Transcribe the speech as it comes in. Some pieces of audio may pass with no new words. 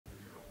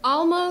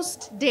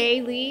Almost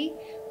daily,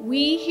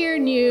 we hear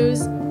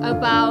news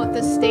about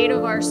the state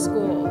of our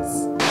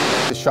schools.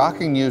 The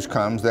shocking news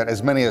comes that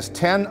as many as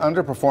 10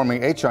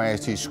 underperforming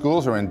HIST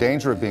schools are in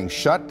danger of being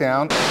shut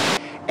down.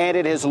 And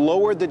it has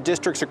lowered the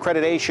district's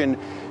accreditation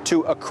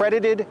to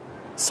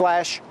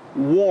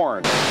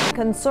accredited/warned.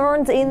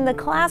 Concerns in the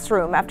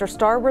classroom after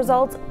STAR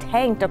results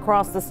tanked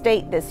across the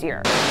state this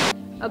year.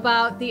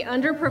 About the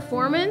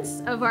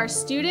underperformance of our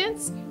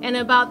students and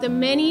about the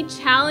many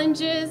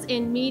challenges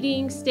in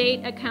meeting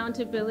state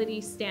accountability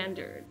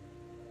standards.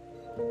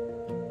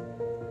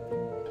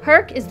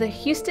 HERC is the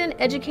Houston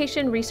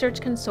Education Research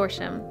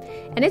Consortium,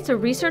 and it's a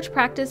research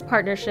practice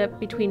partnership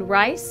between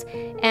Rice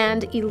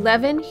and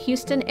 11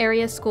 Houston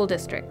area school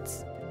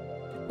districts.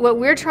 What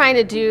we're trying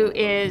to do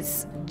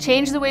is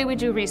change the way we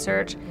do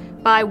research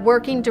by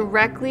working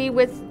directly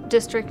with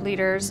district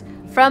leaders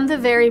from the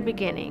very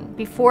beginning.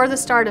 Before the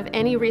start of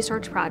any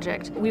research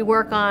project, we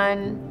work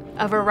on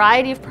a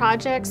variety of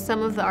projects.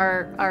 Some of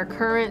our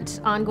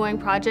current ongoing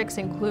projects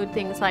include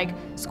things like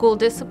school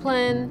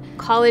discipline,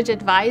 college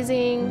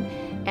advising,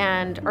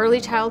 and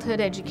early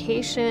childhood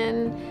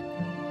education.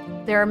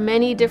 There are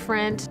many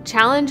different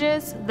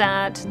challenges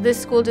that this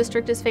school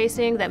district is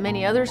facing, that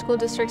many other school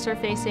districts are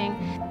facing.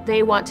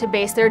 They want to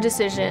base their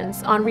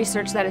decisions on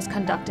research that is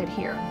conducted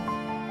here.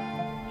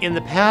 In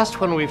the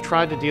past, when we've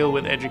tried to deal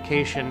with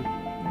education,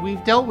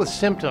 we've dealt with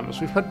symptoms.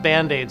 We've put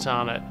Band-Aids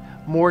on it.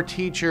 More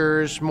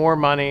teachers, more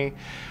money.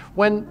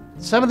 When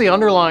some of the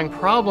underlying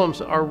problems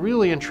are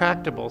really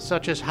intractable,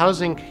 such as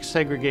housing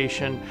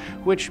segregation,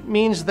 which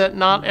means that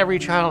not every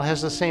child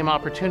has the same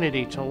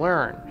opportunity to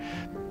learn.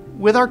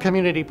 With our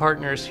community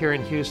partners here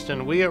in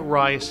Houston, we at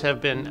Rice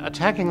have been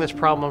attacking this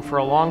problem for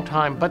a long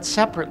time, but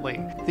separately.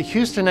 The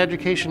Houston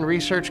Education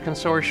Research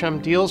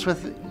Consortium deals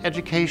with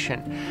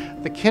education.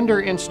 The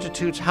Kinder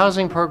Institute's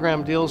housing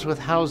program deals with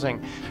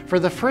housing. For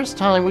the first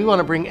time, we want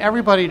to bring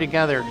everybody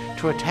together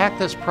to attack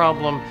this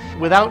problem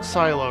without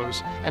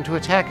silos and to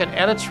attack it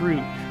at its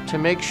root to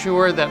make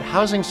sure that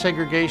housing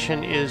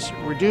segregation is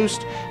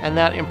reduced and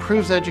that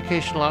improves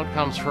educational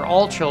outcomes for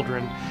all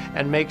children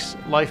and makes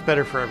life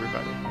better for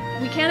everybody.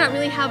 We cannot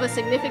really have a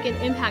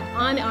significant impact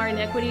on our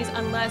inequities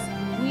unless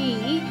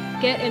we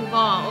get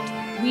involved.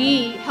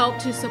 We help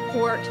to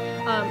support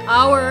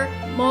our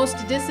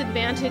most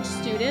disadvantaged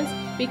students,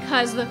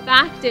 because the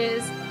fact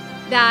is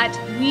that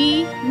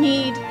we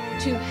need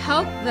to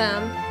help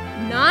them,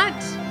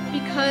 not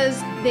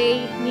because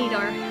they need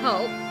our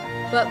help,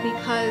 but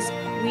because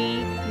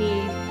we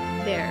need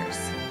theirs.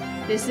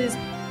 This is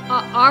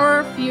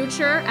our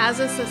future as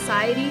a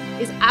society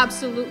is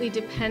absolutely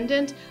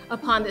dependent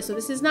upon this. So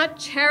this is not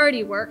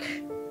charity work,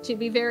 to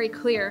be very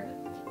clear.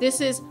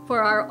 This is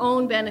for our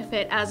own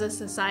benefit as a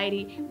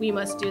society. We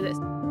must do this.